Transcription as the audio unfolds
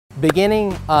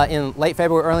Beginning in late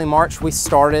February, early March, we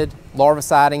started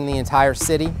larviciding the entire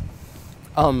city.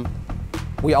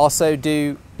 We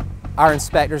also our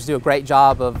inspectors do a great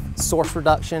job of source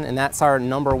reduction, and that's our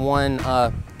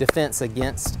 #1 defense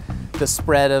against the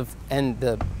spread of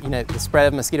the spread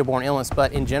of mosquito-borne illness,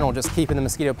 but in general, just keeping the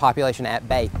mosquito population at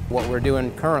bay. What we're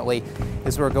doing currently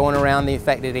is we're going around the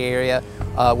affected area.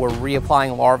 We're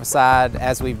reapplying larvicide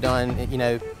as we've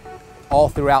done, all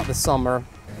throughout the summer.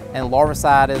 And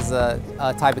larvicide is a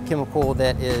type of chemical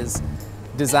that is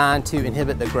designed to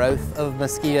inhibit the growth of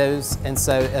mosquitoes, and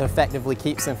so it effectively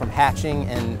keeps them from hatching,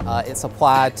 and it's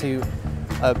applied to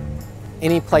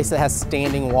any place that has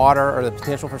standing water or the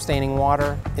potential for standing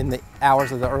water in the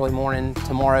hours of the early morning.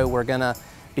 Tomorrow we're going to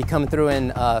be coming through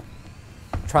and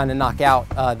trying to knock out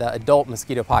the adult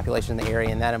mosquito population in the area,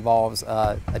 and that involves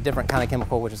a different kind of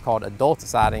chemical which is called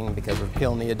adulticiding, because we're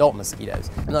killing the adult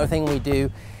mosquitoes. Another thing we do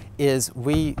is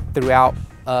throughout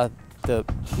the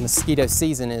mosquito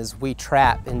season is we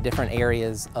trap in different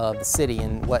areas of the city,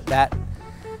 and what that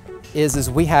is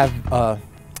we have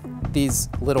these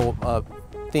little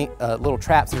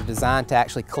traps that are designed to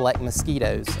actually collect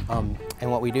mosquitoes.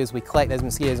 And what we do is we collect those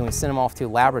mosquitoes and we send them off to a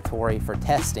laboratory for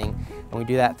testing. And we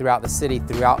do that throughout the city,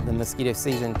 throughout the mosquito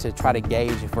season, to try to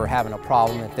gauge if we're having a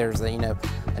problem, if there's an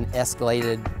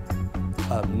escalated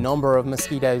number of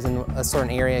mosquitoes in a certain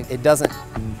area. It doesn't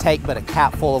take but a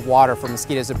cap full of water for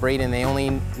mosquitoes to breed, and they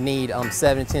only need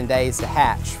 7 to 10 days to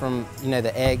hatch from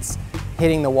the eggs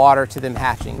hitting the water to them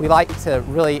hatching. We like to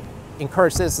really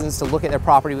encourage citizens to look at their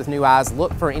property with new eyes,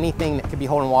 look for anything that could be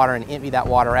holding water and empty that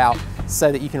water out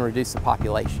so that you can reduce the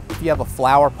population. If you have a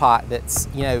flower pot that's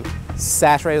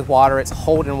saturated with water, it's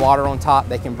holding water on top,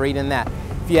 they can breed in that.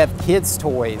 If you have kids'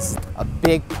 toys, a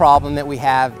big problem that we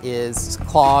have is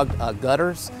clogged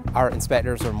gutters. Our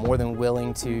inspectors are more than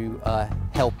willing to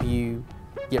help you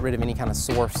get rid of any kind of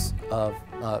source of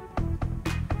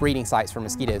breeding sites for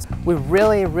mosquitoes. We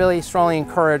really strongly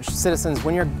encourage citizens,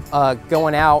 when you're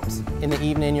going out in the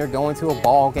evening, you're going to a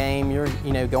ball game,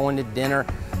 you're going to dinner,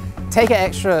 take an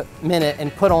extra minute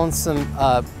and put on some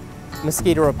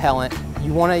mosquito repellent.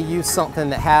 You want to use something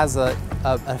that has an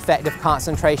effective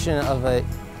concentration of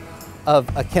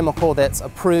a chemical that's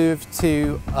approved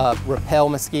to repel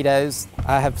mosquitoes.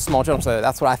 I have small children, so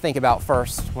that's what I think about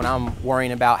first when I'm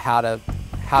worrying about how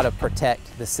to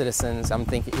protect the citizens. I'm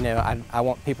thinking, I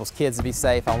want people's kids to be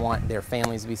safe. I want their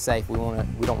families to be safe. We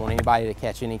don't want anybody to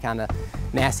catch any kind of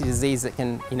nasty disease that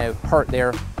can, hurt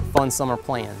their fun summer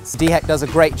plans. DHEC does a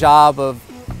great job of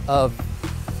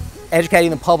educating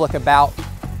the public about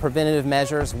preventative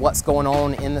measures, what's going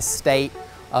on in the state,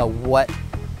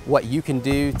 what you can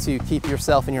do to keep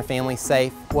yourself and your family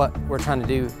safe. What we're trying to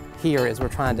do here is we're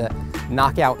trying to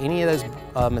knock out any of those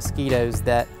mosquitoes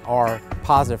that are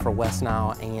positive for West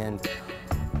Nile, and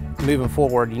moving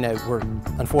forward,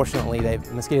 unfortunately,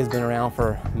 mosquitoes have been around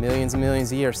for millions and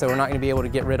millions of years, so we're not going to be able to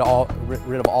get rid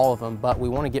of all of them, but we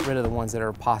want to get rid of the ones that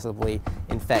are possibly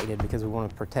infected, because we want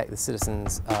to protect the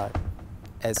citizens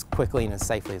as quickly and as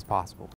safely as possible.